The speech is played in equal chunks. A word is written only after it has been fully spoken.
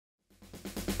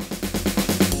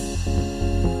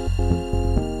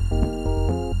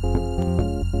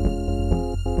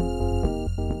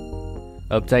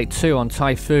Update 2 on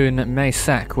Typhoon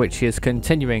Maysak, which is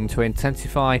continuing to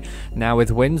intensify, now with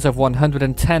winds of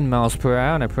 110 miles per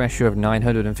hour and a pressure of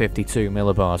 952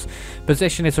 millibars.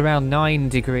 Position is around 9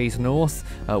 degrees north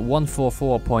at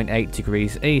 144.8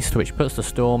 degrees east, which puts the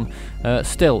storm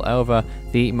still over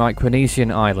the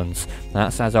Micronesian islands.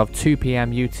 That's as of 2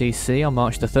 p.m. UTC on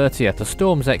March the 30th. The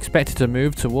storm's expected to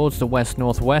move towards the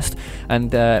west-northwest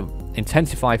and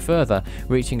intensify further,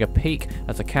 reaching a peak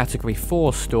as a Category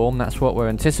 4 storm. That's what we're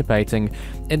anticipating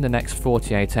in the next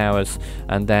 48 hours,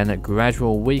 and then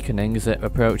gradual weakening as it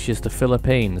approaches the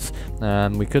Philippines.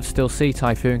 We could still see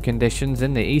typhoon conditions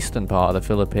in the eastern part of the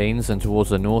Philippines and towards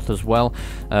the north as well,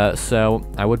 so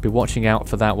I would be watching out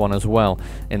for that one as well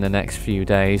in the next few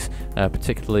days,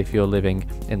 particularly if you're living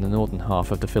in the northern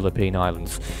half of the Philippine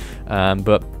Islands.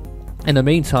 But in the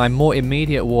meantime, more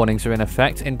immediate warnings are in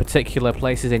effect, in particular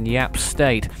places in Yap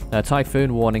State. A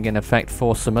typhoon warning in effect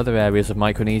for some other areas of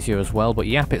Micronesia as well, but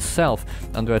Yap itself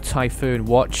under a typhoon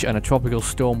watch and a tropical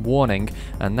storm warning,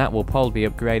 and that will probably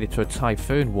be upgraded to a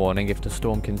typhoon warning if the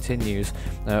storm continues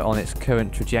on its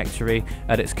current trajectory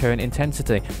at its current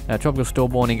intensity. Tropical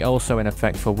storm warning also in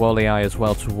effect for Woliai as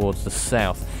well towards the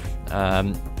south.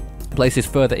 Places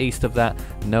further east of that,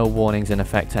 no warnings in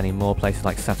effect anymore. Places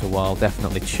like Satawal,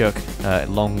 definitely Chuuk,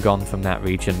 long gone from that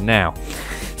region now.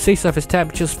 Sea surface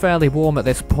temperatures fairly warm at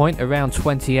this point, around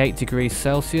 28 degrees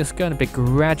Celsius, going to be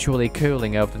gradually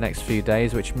cooling over the next few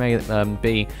days, which may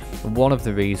be one of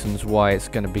the reasons why it's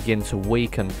going to begin to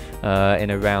weaken in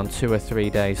around 2 or 3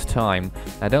 days' time.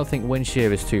 I don't think wind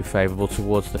shear is too favourable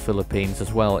towards the Philippines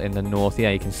as well in the north.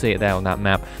 Yeah, you can see it there on that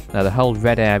map. The whole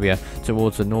red area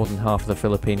towards the northern half of the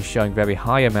Philippines showing very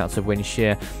high amounts of wind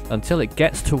shear. Until it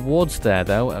gets towards there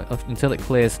though, until it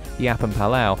clears Yap and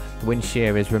Palau, wind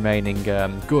shear is remaining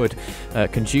good,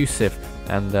 conducive,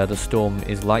 and the storm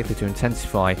is likely to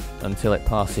intensify until it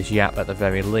passes Yap at the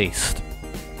very least.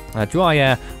 Dry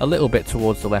air a little bit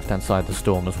towards the left-hand side of the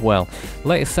storm as well.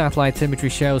 Latest satellite imagery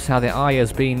shows how the eye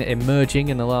has been emerging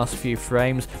in the last few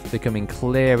frames, becoming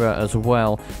clearer as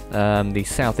well. The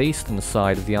southeastern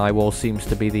side of the eye wall seems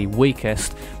to be the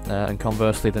weakest, and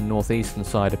conversely the northeastern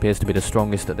side appears to be the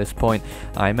strongest at this point.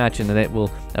 I imagine that it will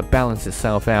balance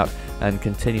itself out and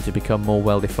continue to become more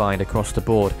well-defined across the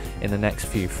board in the next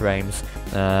few frames.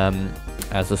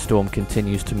 As the storm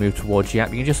continues to move towards Yap.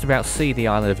 You can just about see the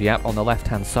island of Yap on the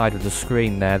left-hand side of the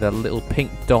screen there, the little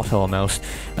pink dot almost,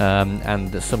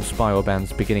 and some spiral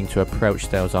bands beginning to approach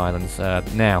those islands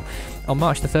now. On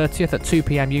March the 30th at 2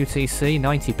 p.m. UTC,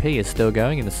 90p is still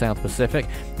going in the South Pacific.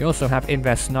 You also have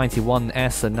Invest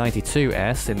 91S and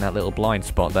 92S in that little blind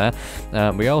spot there.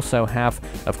 We also have,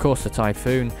 of course, the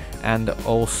Typhoon and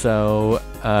also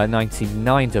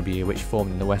 99W, which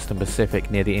formed in the Western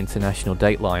Pacific near the international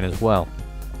date line as well.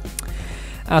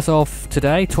 As of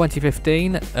today,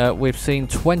 2015, we've seen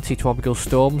 20 tropical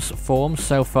storms form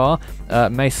so far.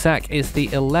 Maysak is the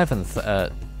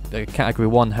 11th Category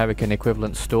 1 hurricane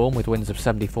equivalent storm with winds of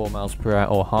 74 miles per hour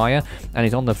or higher, and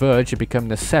is on the verge of becoming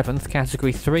the 7th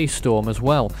Category 3 storm as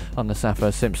well on the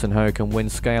Saffir-Simpson hurricane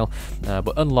wind scale,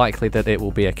 but unlikely that it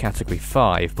will be a Category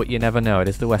 5, but you never know, it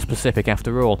is the West Pacific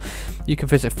after all. You can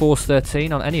visit Force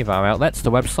 13 on any of our outlets.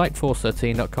 The website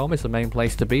force13.com is the main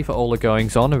place to be for all the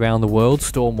goings on around the world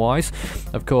storm-wise.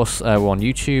 Of course, we're on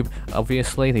YouTube,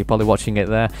 obviously, you're probably watching it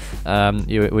there,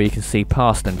 where you can see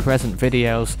past and present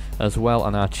videos as well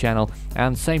on our channel,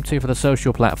 and same too for the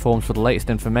social platforms. For the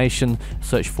latest information,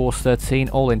 search Force 13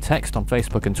 all in text on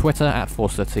Facebook and Twitter, at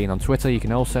Force 13 on Twitter. You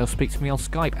can also speak to me on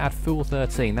Skype at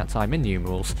Fool13, that time in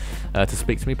numerals, to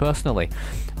speak to me personally.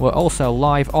 We're also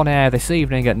live on air this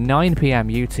evening at 9 p.m.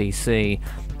 UTC,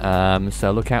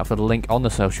 so look out for the link on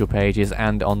the social pages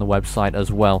and on the website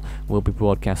as well. We'll be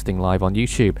broadcasting live on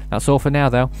YouTube. That's all for now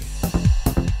though.